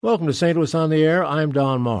Welcome to St. Louis on the Air. I'm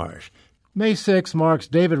Don Marsh. May 6 marks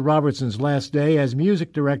David Robertson's last day as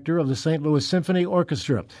music director of the St. Louis Symphony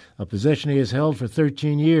Orchestra, a position he has held for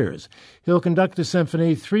 13 years. He'll conduct the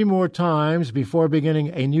symphony 3 more times before beginning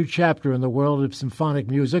a new chapter in the world of symphonic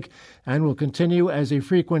music, and will continue as a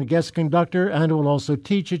frequent guest conductor and will also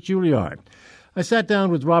teach at Juilliard. I sat down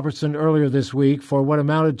with Robertson earlier this week for what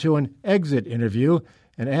amounted to an exit interview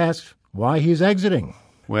and asked why he's exiting.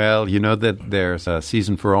 Well, you know that there's a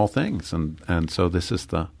season for all things, and so this is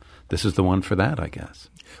the one for that, I guess.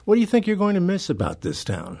 What do you think you're going to miss about this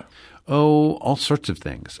town? Oh, all sorts of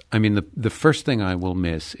things. I mean, the first thing I will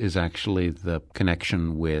miss is actually the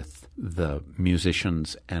connection with the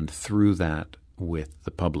musicians and through that with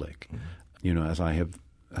the public. Mm-hmm. You know, as I have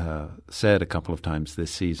said a couple of times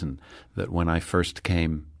this season, that when I first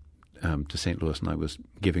came to St. Louis and I was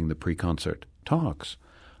giving the pre-concert talks,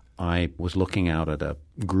 I was looking out at a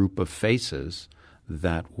group of faces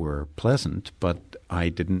that were pleasant, but I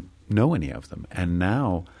didn't know any of them. And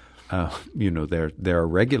now, there are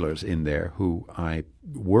regulars in there who I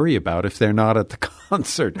worry about if they're not at the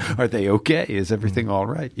concert. Are they okay? Is everything all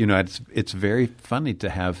right? You know, it's very funny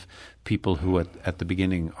to have people who at the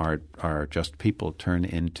beginning are just people turn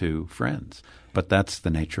into friends. But that's the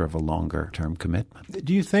nature of a longer-term commitment.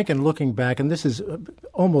 Do you think, in looking back, and this is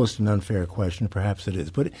almost an unfair question, perhaps it is,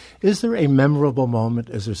 but is there a memorable moment?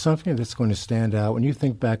 Is there something that's going to stand out? When you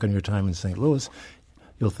think back on your time in St. Louis,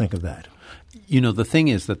 you'll think of that. You know, the thing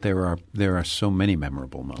is that there are so many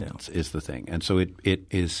memorable moments, is the thing. And so it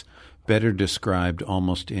is better described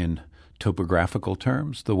almost in topographical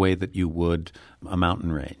terms, the way that you would a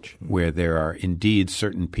mountain range, where there are indeed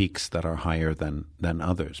certain peaks that are higher than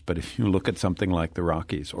others. But if you look at something like the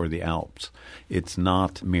Rockies or the Alps, it's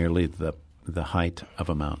not merely the height of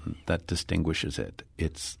a mountain that distinguishes it.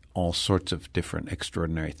 It's all sorts of different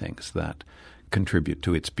extraordinary things that contribute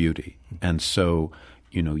to its beauty. And so,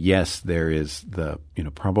 you know, yes, there is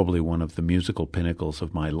probably one of the musical pinnacles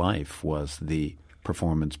of my life was the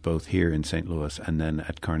performance both here in St. Louis and then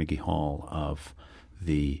at Carnegie Hall of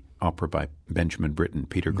the opera by Benjamin Britten,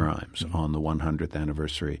 Peter Grimes, on the 100th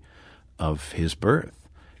anniversary of his birth,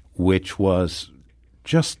 which was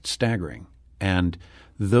just staggering. And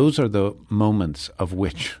those are the moments of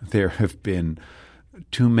which there have been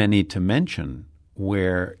too many to mention,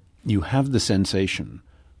 where you have the sensation,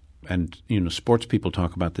 and sports people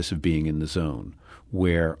talk about this, of being in the zone,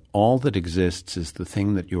 where all that exists is the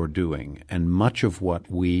thing that you're doing, and much of what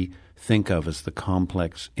we think of as the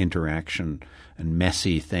complex interaction and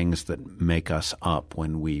messy things that make us up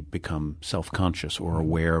when we become self-conscious or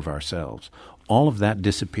aware of ourselves, all of that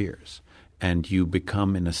disappears, and you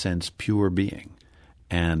become, in a sense, pure being.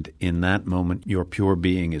 And in that moment, your pure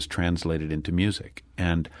being is translated into music.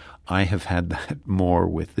 And I have had that more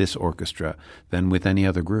with this orchestra than with any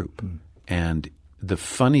other group. And the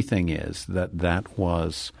funny thing is that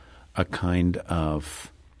was a kind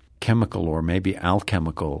of chemical or maybe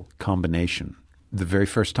alchemical combination the very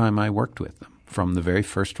first time I worked with them, from the very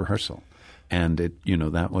first rehearsal. And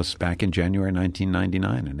that was back in January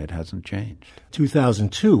 1999, and it hasn't changed.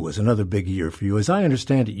 2002 was another big year for you. As I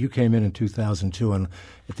understand it, you came in 2002 and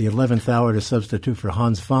at the 11th hour to substitute for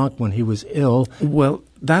Hans Wank when he was ill. Well,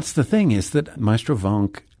 that's the thing, is that Maestro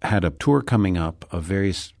Wank had a tour coming up of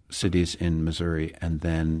various cities in Missouri and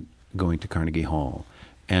then going to Carnegie Hall.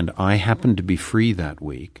 And I happened to be free that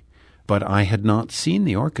week, but I had not seen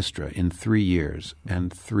the orchestra in 3 years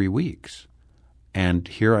and 3 weeks. And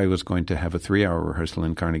here I was going to have a 3-hour rehearsal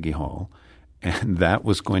in Carnegie Hall, and that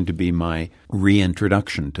was going to be my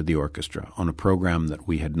reintroduction to the orchestra on a program that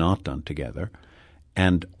we had not done together.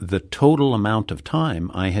 And the total amount of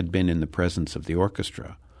time I had been in the presence of the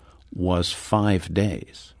orchestra was 5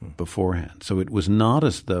 days beforehand. So it was not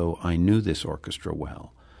as though I knew this orchestra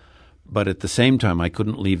well. But at the same time, I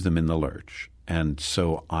couldn't leave them in the lurch. And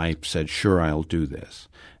so I said, sure, I'll do this.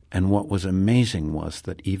 And what was amazing was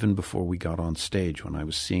that even before we got on stage, when I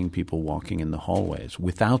was seeing people walking in the hallways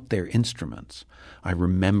without their instruments, I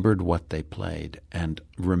remembered what they played and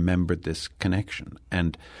remembered this connection.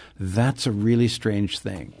 And that's a really strange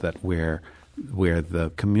thing, that where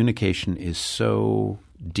the communication is so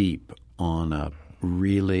deep on a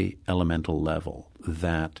really elemental level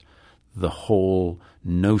that the whole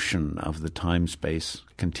notion of the time-space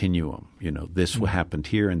continuum, this happened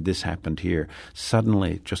here and this happened here,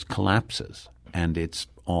 suddenly just collapses, and it's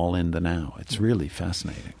all in the now. It's really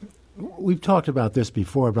fascinating. We've talked about this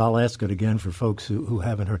before, but I'll ask it again for folks who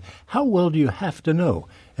haven't heard. How well do you have to know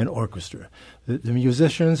an orchestra? The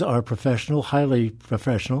musicians are professional, highly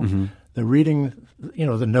professional. Mm-hmm. They're reading,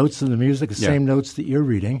 the notes of the music, the same notes that you're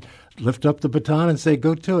reading. Lift up the baton and say,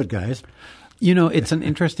 go to it, guys. You know, it's an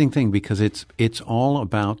interesting thing because it's all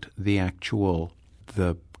about the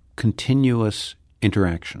continuous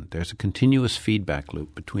interaction. There's a continuous feedback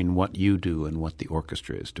loop between what you do and what the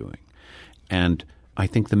orchestra is doing. And I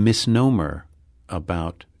think the misnomer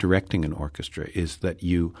about directing an orchestra is that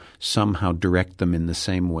you somehow direct them in the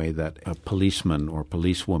same way that a policeman or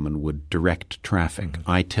policewoman would direct traffic.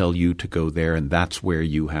 Mm-hmm. I tell you to go there, and that's where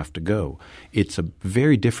you have to go. It's a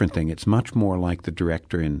very different thing. It's much more like the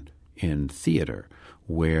director in theater,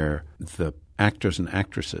 where the actors and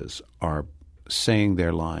actresses are saying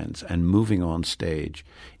their lines and moving on stage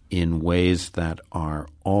in ways that are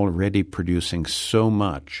already producing so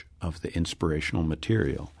much of the inspirational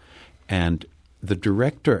material. And the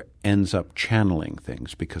director ends up channeling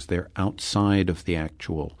things because they're outside of the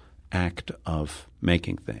actual act of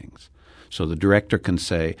making things. So the director can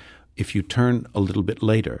say, if you turn a little bit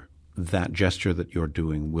later, that gesture that you're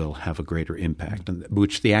doing will have a greater impact, and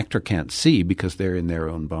which the actor can't see because they're in their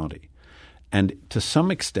own body. And to some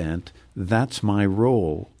extent, that's my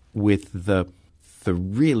role with the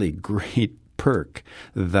really great perk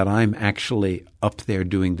that I'm actually up there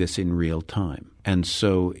doing this in real time. And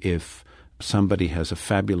so if somebody has a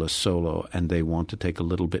fabulous solo and they want to take a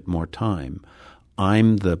little bit more time,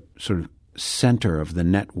 I'm the sort of center of the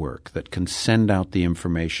network that can send out the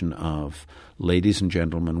information of, ladies and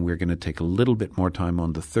gentlemen, we're going to take a little bit more time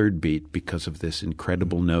on the third beat because of this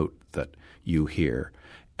incredible note that you hear.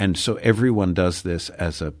 And so everyone does this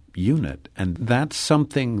as a unit. And that's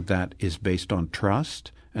something that is based on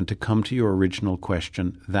trust. And to come to your original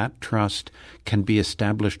question, that trust can be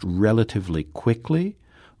established relatively quickly,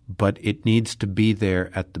 but it needs to be there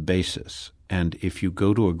at the basis. And if you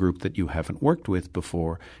go to a group that you haven't worked with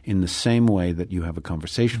before, in the same way that you have a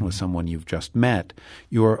conversation with someone you've just met,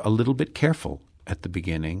 you're a little bit careful at the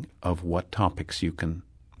beginning of what topics you can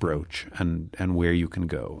broach and where you can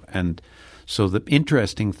go. And so the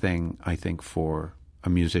interesting thing, I think, for a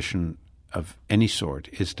musician of any sort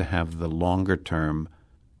is to have the longer-term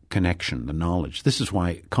connection, the knowledge. This is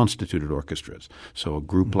why constituted orchestras, so a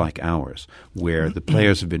group like ours, where the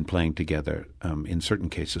players have been playing together in certain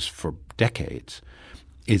cases for decades,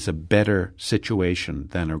 is a better situation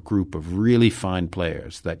than a group of really fine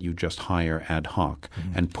players that you just hire ad hoc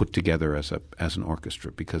and put together as an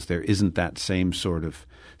orchestra, because there isn't that same sort of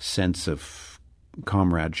sense of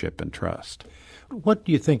comradeship and trust. What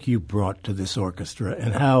do you think you brought to this orchestra,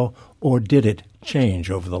 and how or did it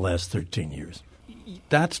change over the last 13 years?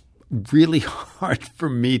 That's really hard for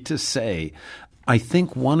me to say. I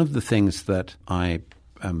think one of the things that I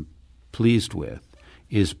am pleased with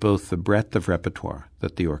is both the breadth of repertoire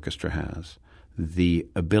that the orchestra has, the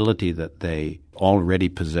ability that they already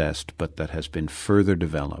possessed but that has been further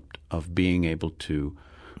developed of being able to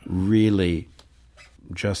really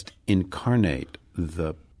just incarnate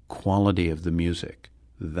the quality of the music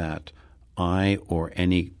that I or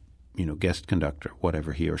any guest conductor,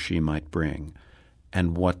 whatever he or she might bring,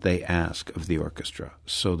 and what they ask of the orchestra,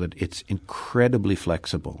 so that it's incredibly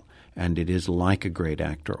flexible. And it is like a great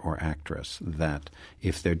actor or actress that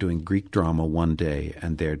if they're doing Greek drama one day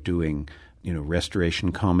and they're doing,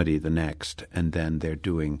 restoration comedy the next, and then they're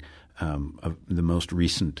doing the most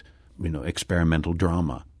recent, experimental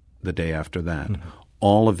drama the day after that,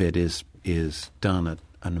 all of it is done at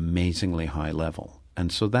an amazingly high level. And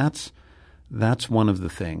so that's one of the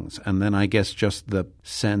things. And then I guess just the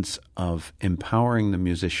sense of empowering the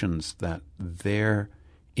musicians that their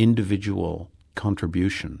individual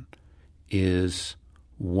contribution is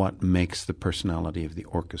what makes the personality of the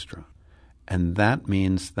orchestra. And that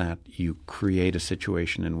means that you create a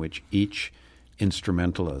situation in which each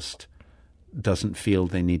instrumentalist doesn't feel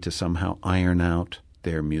they need to somehow iron out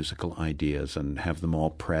their musical ideas and have them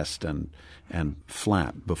all pressed and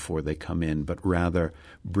flat before they come in, but rather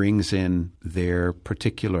brings in their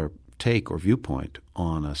particular take or viewpoint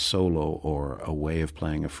on a solo or a way of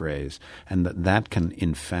playing a phrase, and that can,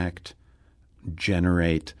 in fact,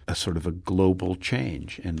 generate a sort of a global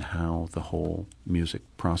change in how the whole music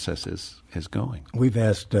process is going. We've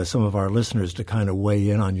asked some of our listeners to kind of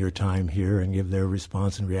weigh in on your time here and give their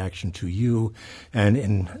response and reaction to you. And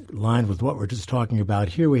in line with what we're just talking about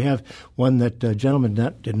here, we have one gentleman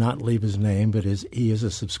did not leave his name, but he is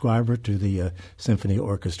a subscriber to the symphony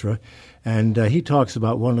orchestra. And he talks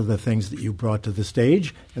about one of the things that you brought to the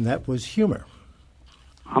stage, and that was humor.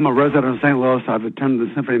 I'm a resident of St. Louis. I've attended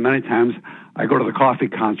the symphony many times. I go to the coffee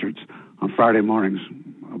concerts on Friday mornings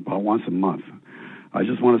about once a month. I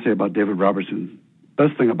just want to say about David Robertson,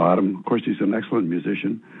 best thing about him, of course, he's an excellent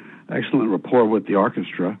musician, excellent rapport with the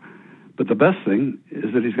orchestra, but the best thing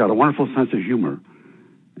is that he's got a wonderful sense of humor,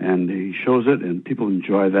 and he shows it, and people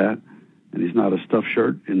enjoy that, and he's not a stuffed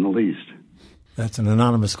shirt in the least. That's an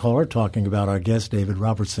anonymous caller talking about our guest, David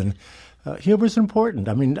Robertson. Humor is important.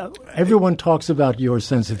 I mean, everyone talks about your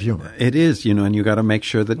sense of humor. It is, and you got to make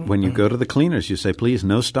sure that when you go to the cleaners, you say, please,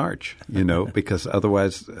 no starch, because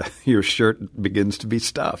otherwise your shirt begins to be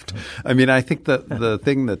stuffed. I mean, I think that the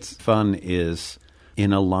thing that's fun is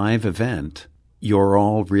in a live event, you're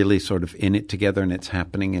all really sort of in it together and it's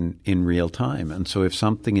happening in real time. And so if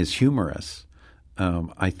something is humorous,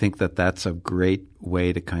 I think that that's a great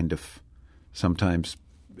way to kind of sometimes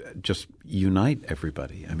just unite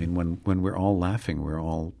everybody. I mean, when we're all laughing, we're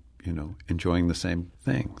all, enjoying the same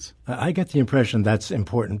things. I get the impression that's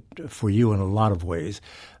important for you in a lot of ways.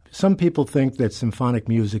 Some people think that symphonic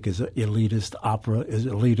music is elitist, opera is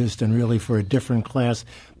elitist, and really for a different class.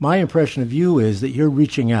 My impression of you is that you're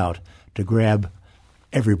reaching out to grab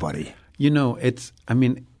everybody.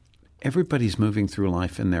 Everybody's moving through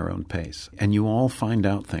life in their own pace, and you all find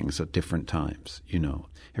out things at different times,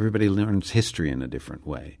 Everybody learns history in a different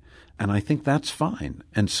way, and I think that's fine.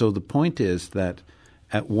 And so the point is that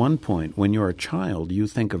at one point, when you're a child, you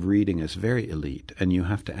think of reading as very elite, and you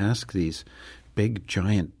have to ask these big,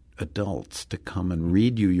 giant adults to come and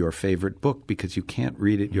read you your favorite book because you can't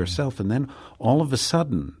read it yourself. And then all of a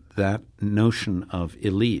sudden, that notion of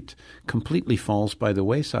elite completely falls by the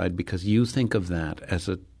wayside because you think of that as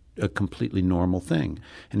a completely normal thing.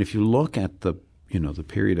 And if you look at the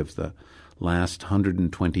period of the last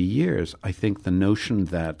 120 years, I think the notion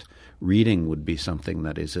that reading would be something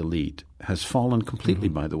that is elite has fallen completely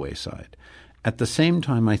by the wayside. At the same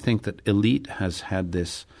time, I think that elite has had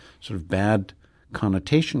this sort of bad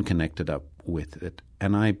connotation connected up with it.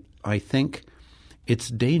 And I think it's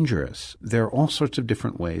dangerous. There are all sorts of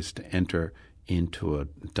different ways to enter into a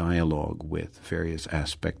dialogue with various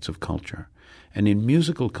aspects of culture. And in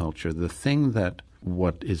musical culture, the thing that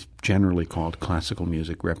what is generally called classical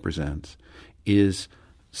music represents is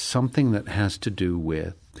something that has to do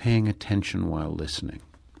with paying attention while listening.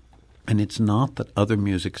 And it's not that other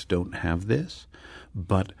musics don't have this,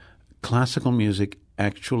 but classical music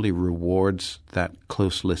actually rewards that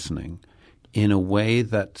close listening in a way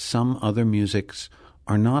that some other musics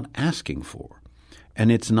are not asking for.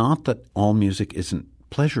 And it's not that all music isn't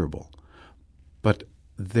pleasurable, but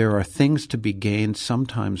there are things to be gained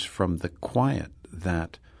sometimes from the quiet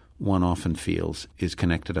that one often feels is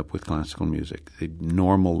connected up with classical music, the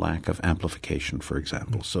normal lack of amplification, for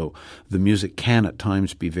example. So the music can at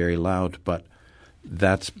times be very loud, but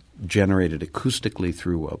that's generated acoustically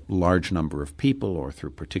through a large number of people or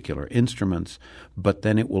through particular instruments, but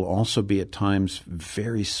then it will also be at times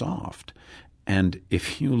very soft. And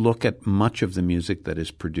if you look at much of the music that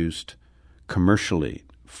is produced commercially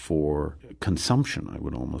for consumption, I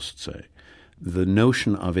would almost say, the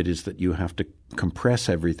notion of it is that you have to compress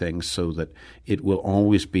everything so that it will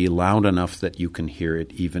always be loud enough that you can hear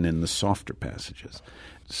it even in the softer passages.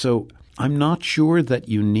 So I'm not sure that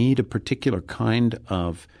you need a particular kind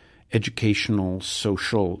of educational,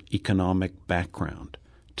 social, economic background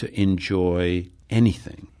to enjoy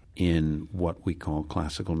anything in what we call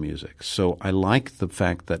classical music. So I like the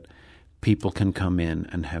fact that people can come in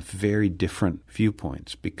and have very different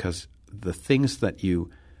viewpoints because the things that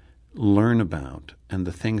you learn about and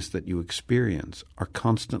the things that you experience are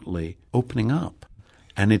constantly opening up.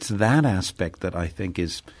 And it's that aspect that I think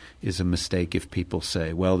is a mistake if people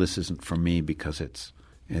say, well, this isn't for me because it's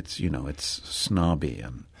snobby.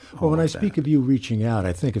 And when I speak of you reaching out,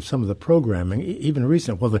 I think of some of the programming, even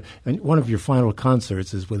recent. And one of your final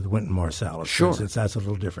concerts is with Wynton Marsalis. Sure. That's a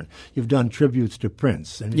little different. You've done tributes to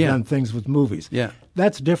Prince, and you've done things with movies. Yeah.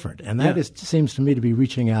 That's different. And that seems to me to be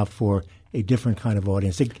reaching out for a different kind of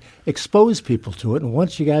audience. Expose people to it, and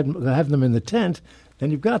once you have them in the tent, then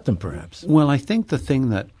you've got them perhaps. Well, I think the thing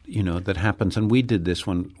that, that happens, and we did this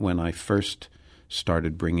when I first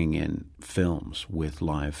started bringing in films with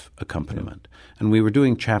live accompaniment. Yeah. And we were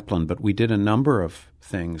doing Chaplin, but we did a number of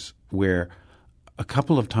things where a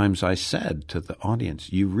couple of times I said to the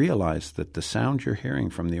audience, you realize that the sound you're hearing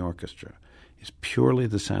from the orchestra is purely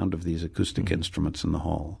the sound of these acoustic instruments in the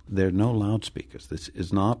hall. There are no loudspeakers. This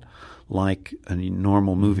is not like a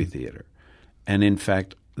normal movie theater. And in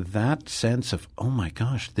fact, that sense of, oh my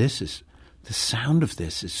gosh, the sound of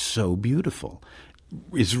this is so beautiful,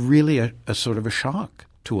 is really a sort of a shock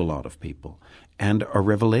to a lot of people and a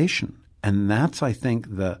revelation. And that's, I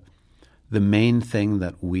think, the main thing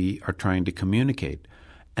that we are trying to communicate.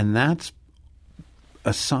 And that's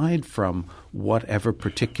aside from whatever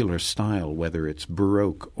particular style, whether it's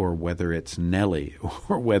Baroque or whether it's Nelly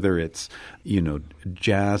or whether it's,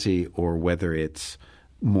 jazzy or whether it's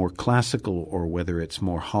more classical or whether it's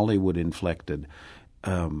more Hollywood inflected,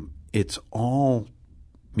 it's all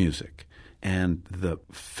music. And the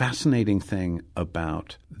fascinating thing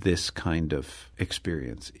about this kind of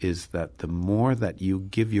experience is that the more that you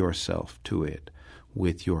give yourself to it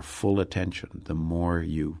with your full attention, the more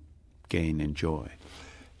you gain in joy.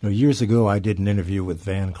 Years ago, I did an interview with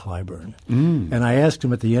Van Cliburn, and I asked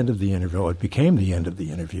him at the end of the interview, it became the end of the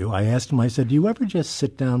interview, I asked him, I said, do you ever just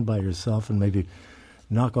sit down by yourself and maybe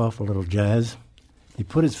knock off a little jazz? He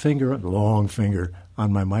put his finger, long finger,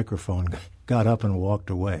 on my microphone, got up and walked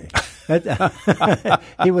away.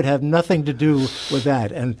 He would have nothing to do with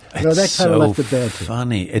that, and that kind of left the bad taste.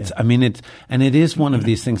 Funny. It is one of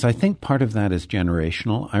these things. I think part of that is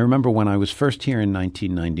generational. I remember when I was first here in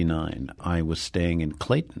 1999, I was staying in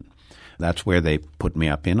Clayton. That's where they put me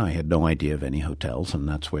up in. I had no idea of any hotels, and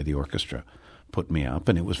that's where the orchestra put me up,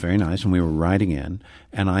 and it was very nice. And we were riding in,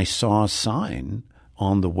 and I saw a sign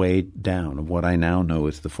on the way down of what I now know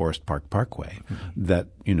is the Forest Park Parkway that,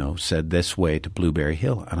 said this way to Blueberry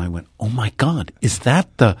Hill. And I went, oh my God, that's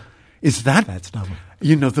not the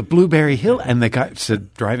Blueberry Hill? And the guy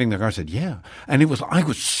said, driving the car said, yeah. And I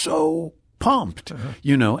was so pumped,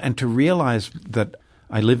 and to realize that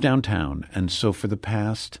I live downtown. And so for the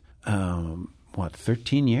past,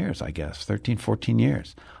 13 years, I guess, 13, 14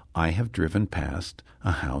 years, I have driven past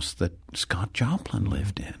a house that Scott Joplin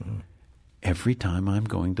lived in. Every time I'm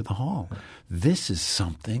going to the hall. This is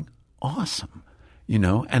something awesome,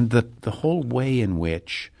 and the whole way in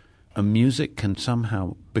which a music can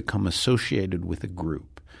somehow become associated with a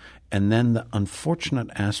group, and then the unfortunate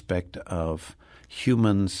aspect of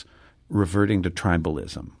humans reverting to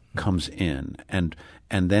tribalism comes in, and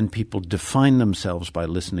then people define themselves by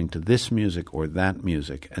listening to this music or that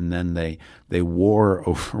music, and then they war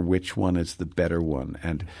over which one is the better one.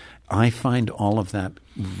 And I find all of that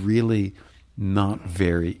really not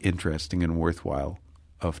very interesting and worthwhile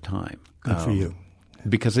of time. Good for you.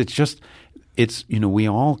 Because we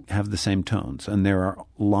all have the same tones, and there are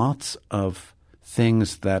lots of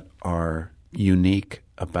things that are unique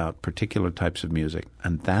about particular types of music,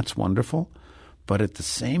 and that's wonderful. But at the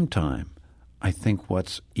same time, I think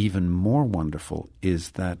what's even more wonderful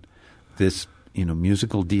is that this,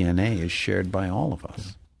 musical DNA is shared by all of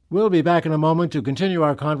us. We'll be back in a moment to continue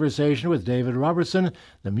our conversation with David Robertson,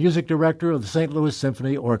 the music director of the St. Louis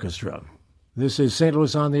Symphony Orchestra. This is St.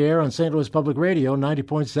 Louis on the Air on St. Louis Public Radio,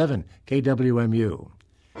 90.7 KWMU.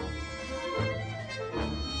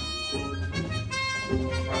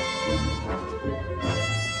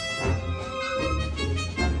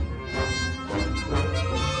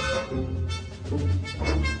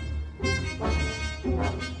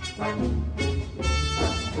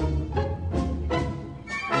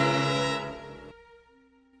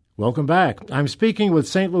 Welcome back. I'm speaking with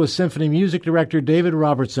St. Louis Symphony Music Director David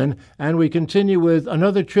Robertson, and we continue with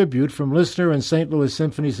another tribute from listener and St. Louis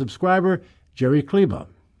Symphony subscriber Jerry Kleba.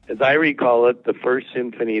 As I recall it, the first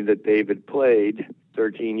symphony that David played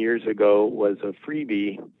 13 years ago was a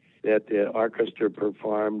freebie that the orchestra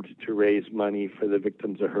performed to raise money for the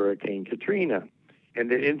victims of Hurricane Katrina.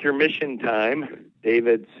 And at intermission time,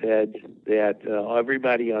 David said that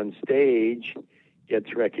everybody on stage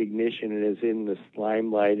gets recognition and is in the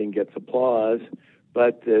limelight and gets applause,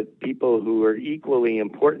 but the people who are equally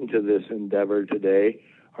important to this endeavor today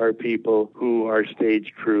are people who are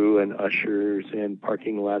stage crew and ushers and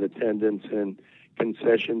parking lot attendants and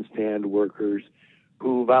concession stand workers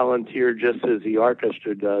who volunteer just as the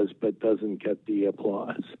orchestra does but doesn't get the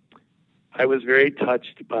applause. I was very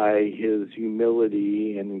touched by his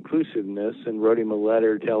humility and inclusiveness and wrote him a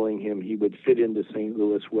letter telling him he would fit into St.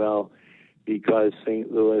 Louis well, because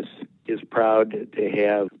St. Louis is proud to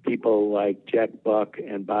have people like Jack Buck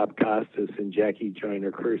and Bob Costas and Jackie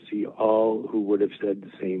Joyner-Kersee, all who would have said the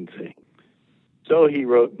same thing. So he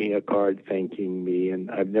wrote me a card thanking me, and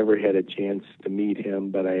I've never had a chance to meet him,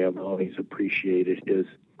 but I have always appreciated his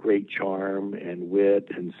great charm and wit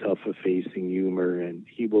and self-effacing humor, and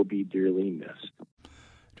he will be dearly missed.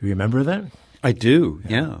 Do you remember that? I do,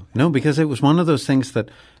 yeah. No, because it was one of those things that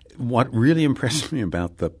what really impressed me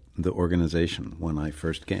about the organization when I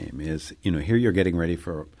first came is, here you're getting ready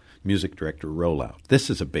for a music director rollout.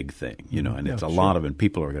 This is a big thing, and it's a lot of it.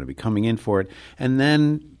 People are going to be coming in for it. And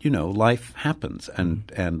then, life happens.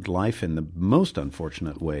 And life in the most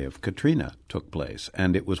unfortunate way of Katrina took place.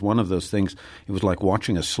 And it was one of those things, it was like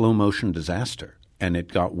watching a slow motion disaster. And it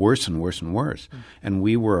got worse and worse and worse. And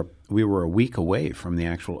we were a week away from the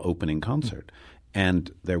actual opening concert.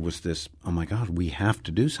 And there was this, oh my God, we have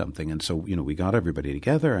to do something. And so, we got everybody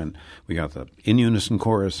together, and we got the In Unison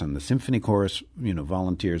Chorus and the Symphony Chorus,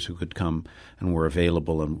 volunteers who could come and were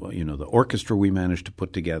available. And, the orchestra we managed to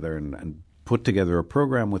put together and put together a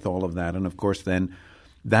program with all of that. And, of course, then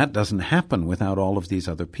that doesn't happen without all of these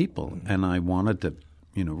other people. And I wanted to,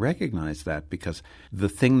 recognize that, because the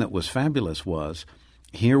thing that was fabulous was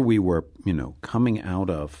here we were, coming out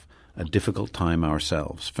of a difficult time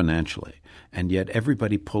ourselves financially, and yet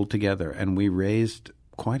everybody pulled together and we raised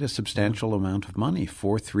quite a substantial amount of money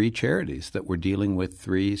for 3 charities that were dealing with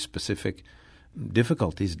 3 specific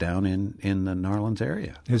difficulties down in the Narlands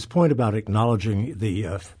area. His point about acknowledging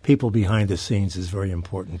the people behind the scenes is very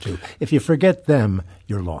important, too. If you forget them,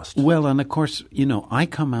 you're lost. Well, and of course, I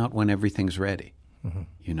come out when everything's ready.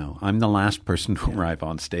 I'm the last person to arrive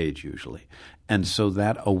on stage usually. And so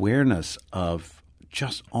that awareness of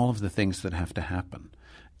just all of the things that have to happen.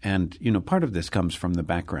 And, part of this comes from the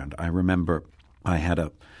background. I remember I had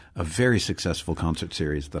a very successful concert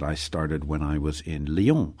series that I started when I was in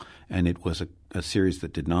Lyon. And it was a series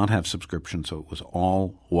that did not have subscription, so it was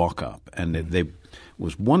all walk-up. And it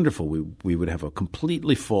was wonderful. We would have a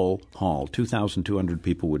completely full hall. 2,200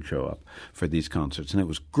 people would show up for these concerts. And it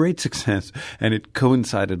was great success, and it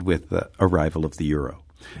coincided with the arrival of the euro.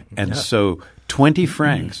 And so 20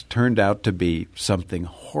 francs turned out to be something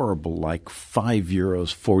horrible like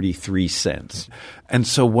 €5.43. And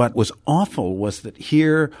so what was awful was that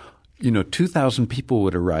here, 2,000 people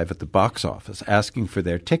would arrive at the box office asking for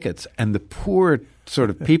their tickets, and the poor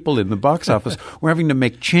sort of people in the box office were having to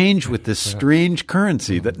make change with this strange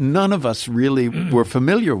currency that none of us really were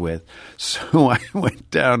familiar with. So I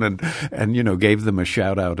went down and gave them a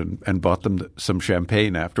shout out and bought them some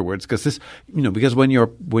champagne afterwards, because because when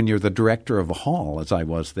you're the director of a hall, as I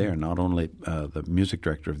was there, not only the music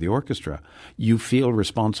director of the orchestra, you feel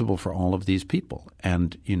responsible for all of these people.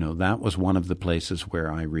 And that was one of the places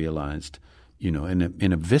where I realized,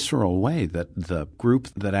 in a visceral way, that the group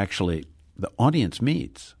that actually the audience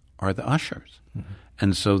meets are the ushers.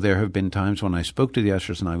 And so there have been times when I spoke to the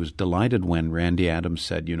ushers, and I was delighted when Randy Adams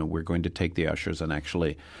said, we're going to take the ushers and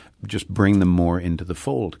actually just bring them more into the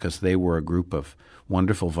fold, because they were a group of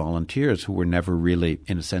wonderful volunteers who were never really,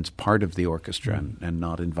 in a sense, part of the orchestra and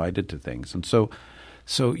not invited to things. And so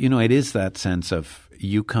it is that sense of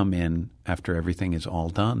you come in after everything is all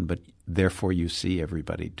done, but therefore you see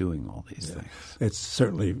everybody doing all these things. It's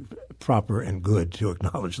certainly proper and good to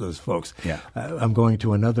acknowledge those folks. Yeah. I'm going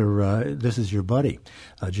to another, this is your buddy,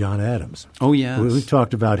 John Adams. Oh, yes. We've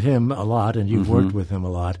talked about him a lot, and you've worked with him a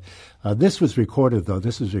lot. This was recorded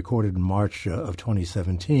in March of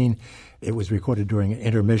 2017. It was recorded during an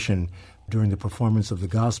intermission during the performance of the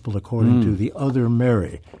Gospel according to the Other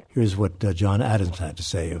Mary. Here's what John Adams had to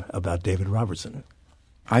say about David Robertson.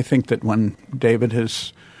 I think that when David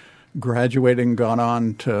has graduated and gone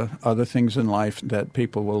on to other things in life, that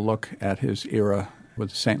people will look at his era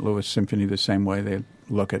with the St. Louis Symphony the same way they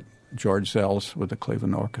look at George Zell's with the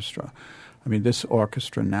Cleveland Orchestra. I mean, this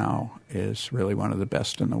orchestra now is really one of the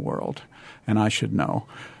best in the world. And I should know,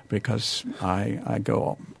 because I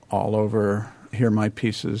go all over, hear my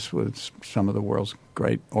pieces with some of the world's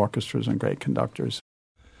great orchestras and great conductors.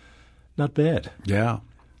 Not bad. Yeah.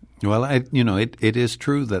 Well, it is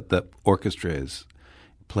true that the orchestra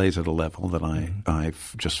plays at a level that I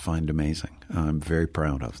just find amazing. I'm very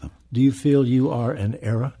proud of them. Do you feel you are an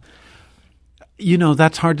era?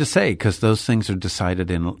 That's hard to say, because those things are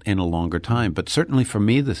decided in a longer time. But certainly for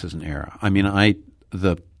me, this is an era. I mean,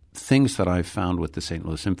 the things that I've found with the St.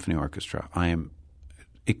 Louis Symphony Orchestra, I am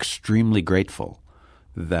extremely grateful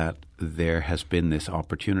that there has been this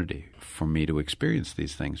opportunity for me to experience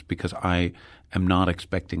these things, because I am not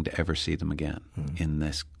expecting to ever see them again in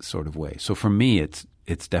this sort of way. So for me, it's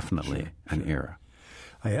definitely an era.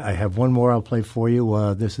 I have one more I'll play for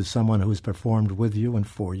you. This is someone who's performed with you and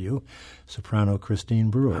for you, soprano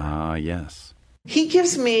Christine Brewer. Ah, yes. He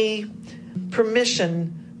gives me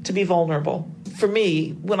permission to be vulnerable. For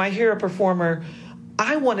me, when I hear a performer,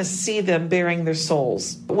 I want to see them bearing their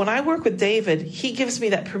souls. When I work with David, he gives me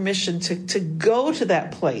that permission to go to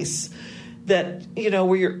that place that,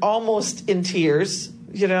 where you're almost in tears,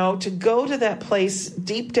 to go to that place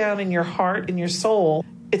deep down in your heart, in your soul.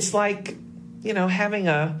 It's like, having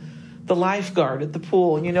the lifeguard at the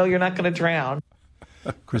pool, and you're not going to drown.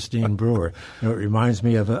 Christine Brewer. It reminds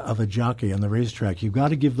me of a jockey on the racetrack. You've got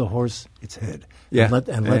to give the horse its head and let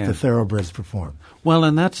the thoroughbreds perform. Well,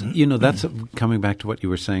 and that's coming back to what you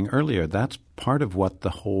were saying earlier. That's part of what the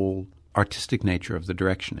whole artistic nature of the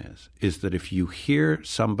direction is that if you hear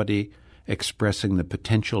somebody expressing the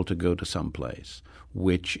potential to go to some place,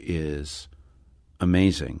 which is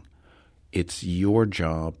amazing, it's your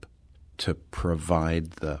job to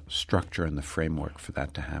provide the structure and the framework for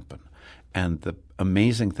that to happen. And the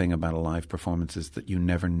amazing thing about a live performance is that you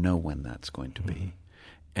never know when that's going to be.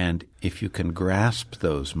 And if you can grasp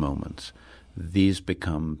those moments, these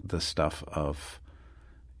become the stuff of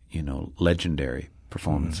legendary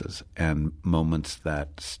performances and moments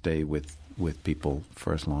that stay with people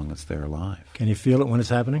for as long as they're alive. Can you feel it when it's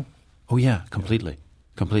happening? Oh, yeah, completely.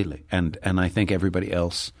 And I think everybody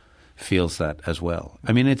else feels that as well.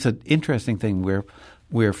 I mean, it's an interesting thing.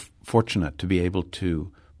 We're fortunate to be able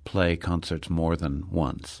to play concerts more than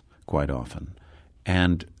once quite often.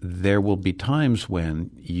 And there will be times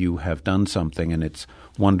when you have done something and it's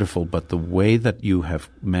wonderful, but the way that you have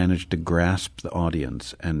managed to grasp the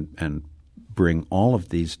audience and bring all of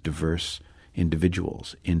these diverse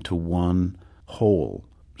individuals into one whole,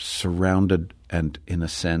 surrounded and, in a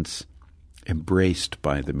sense, embraced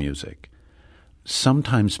by the music,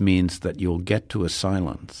 sometimes means that you'll get to a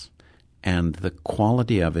silence, and the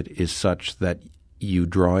quality of it is such that you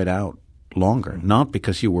draw it out longer, not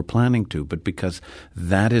because you were planning to, but because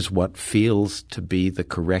that is what feels to be the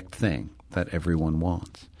correct thing that everyone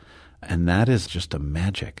wants. And that is just a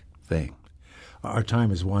magic thing. Our time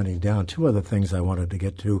is winding down. Two other things I wanted to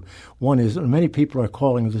get to. One is many people are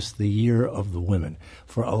calling this the Year of the Women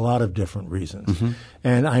for a lot of different reasons. Mm-hmm.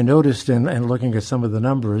 And I noticed in looking at some of the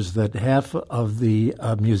numbers that half of the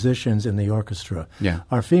musicians in the orchestra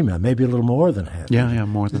are female, maybe a little more than half. Yeah,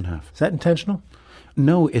 more than half. Is that intentional?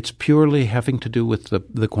 No, it's purely having to do with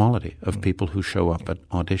the quality of people who show up at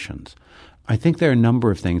auditions. I think there are a number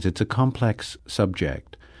of things. It's a complex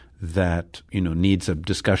subject that, needs a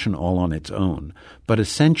discussion all on its own. But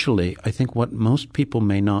essentially, I think what most people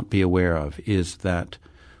may not be aware of is that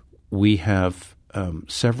we have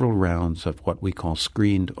several rounds of what we call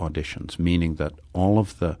screened auditions, meaning that all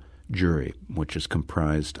of the jury, which is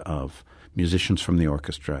comprised of musicians from the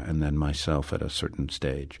orchestra and then myself at a certain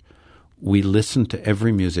stage, we listen to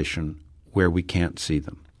every musician where we can't see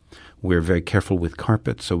them. We're very careful with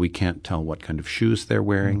carpet, so we can't tell what kind of shoes they're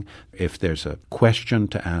wearing. If there's a question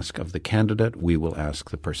to ask of the candidate, we will ask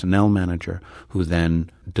the personnel manager, who then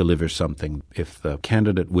delivers something. If the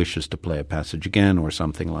candidate wishes to play a passage again or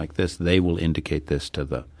something like this, they will indicate this to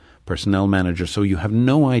the personnel manager, so you have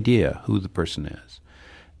no idea who the person is.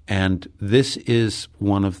 And this is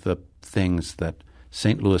one of the things that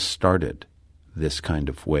St. Louis started this kind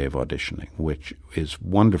of way of auditioning, which is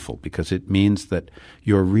wonderful because it means that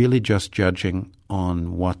you're really just judging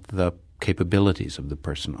on what the capabilities of the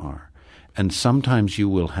person are. And sometimes you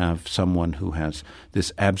will have someone who has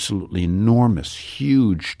this absolutely enormous,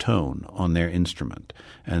 huge tone on their instrument,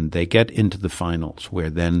 and they get into the finals where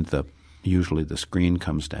then usually the screen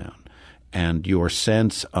comes down, and your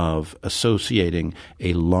sense of associating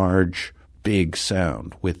a large, big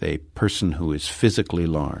sound with a person who is physically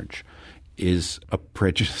large is a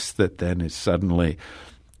prejudice that then is suddenly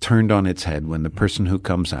turned on its head when the person who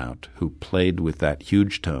comes out, who played with that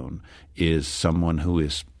huge tone, is someone who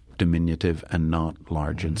is diminutive and not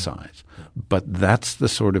large in size. But that's the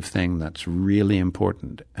sort of thing that's really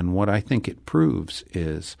important. And what I think it proves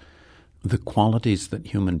is the qualities that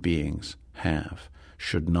human beings have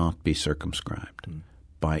should not be circumscribed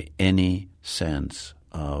by any sense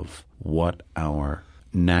of what our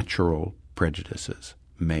natural prejudices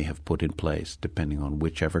may have put in place, depending on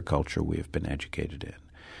whichever culture we have been educated in.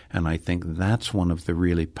 And I think that's one of the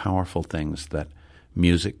really powerful things that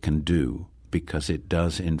music can do, because it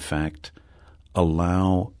does, in fact,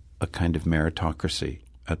 allow a kind of meritocracy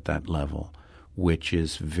at that level, which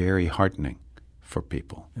is very heartening for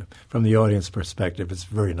people. From the audience perspective, it's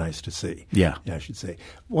very nice to see. Yeah, I should say.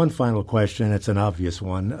 One final question. It's an obvious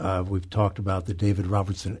one. We've talked about the David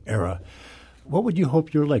Robertson era. What would you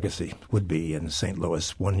hope your legacy would be in St.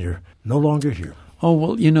 Louis when you're no longer here? Oh,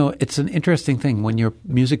 well, it's an interesting thing. When you're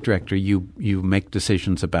music director, you make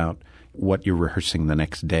decisions about what you're rehearsing the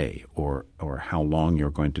next day or how long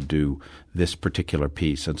you're going to do this particular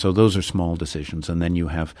piece. And so those are small decisions. And then you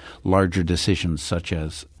have larger decisions such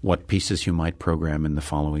as what pieces you might program in the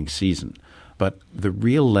following season. But the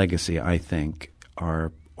real legacy, I think,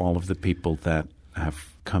 are all of the people that have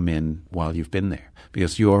come in while you've been there,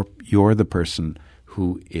 because you're the person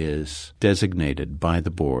who is designated by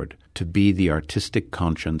the board to be the artistic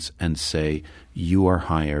conscience and say you are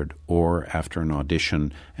hired, or after an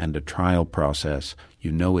audition and a trial process,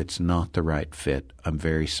 it's not the right fit. I'm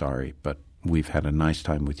very sorry, but we've had a nice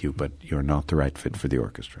time with you, but you're not the right fit for the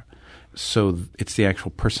orchestra. So it's the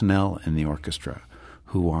actual personnel in the orchestra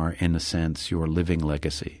who are, in a sense, your living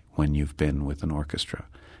legacy when you've been with an orchestra.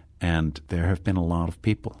 And there have been a lot of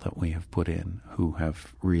people that we have put in who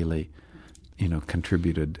have really,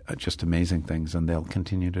 contributed just amazing things, and they'll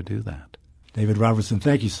continue to do that. David Robertson,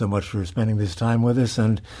 thank you so much for spending this time with us,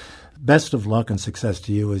 and best of luck and success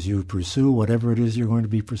to you as you pursue whatever it is you're going to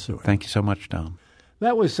be pursuing. Thank you so much, Tom.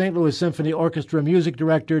 That was St. Louis Symphony Orchestra music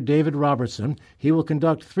director David Robertson. He will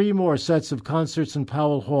conduct 3 more sets of concerts in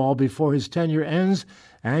Powell Hall before his tenure ends,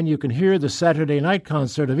 and you can hear the Saturday night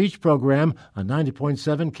concert of each program on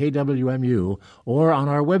 90.7 KWMU or on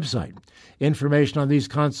our website. Information on these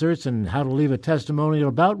concerts and how to leave a testimonial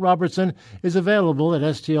about Robertson is available at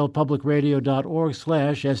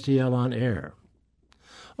stlpublicradio.org/stlonair.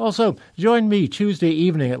 Also, join me Tuesday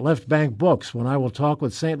evening at Left Bank Books when I will talk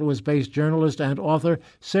with St. Louis-based journalist and author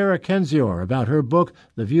Sarah Kendzior about her book,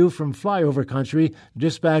 The View from Flyover Country,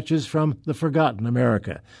 Dispatches from the Forgotten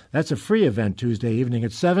America. That's a free event Tuesday evening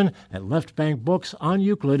at 7 at Left Bank Books on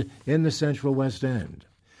Euclid in the Central West End.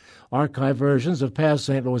 Archive versions of past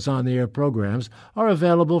St. Louis On the Air programs are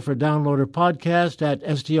available for download or podcast at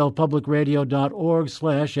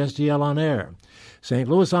stlpublicradio.org/stlonair. St.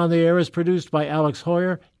 Louis On the Air is produced by Alex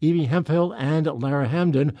Hoyer, Evie Hemphill, and Lara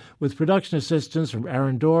Hamden, with production assistance from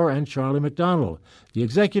Aaron Dorr and Charlie McDonald. The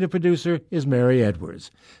executive producer is Mary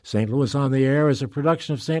Edwards. St. Louis On the Air is a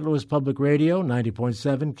production of St. Louis Public Radio,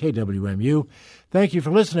 90.7 KWMU. Thank you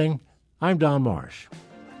for listening. I'm Don Marsh.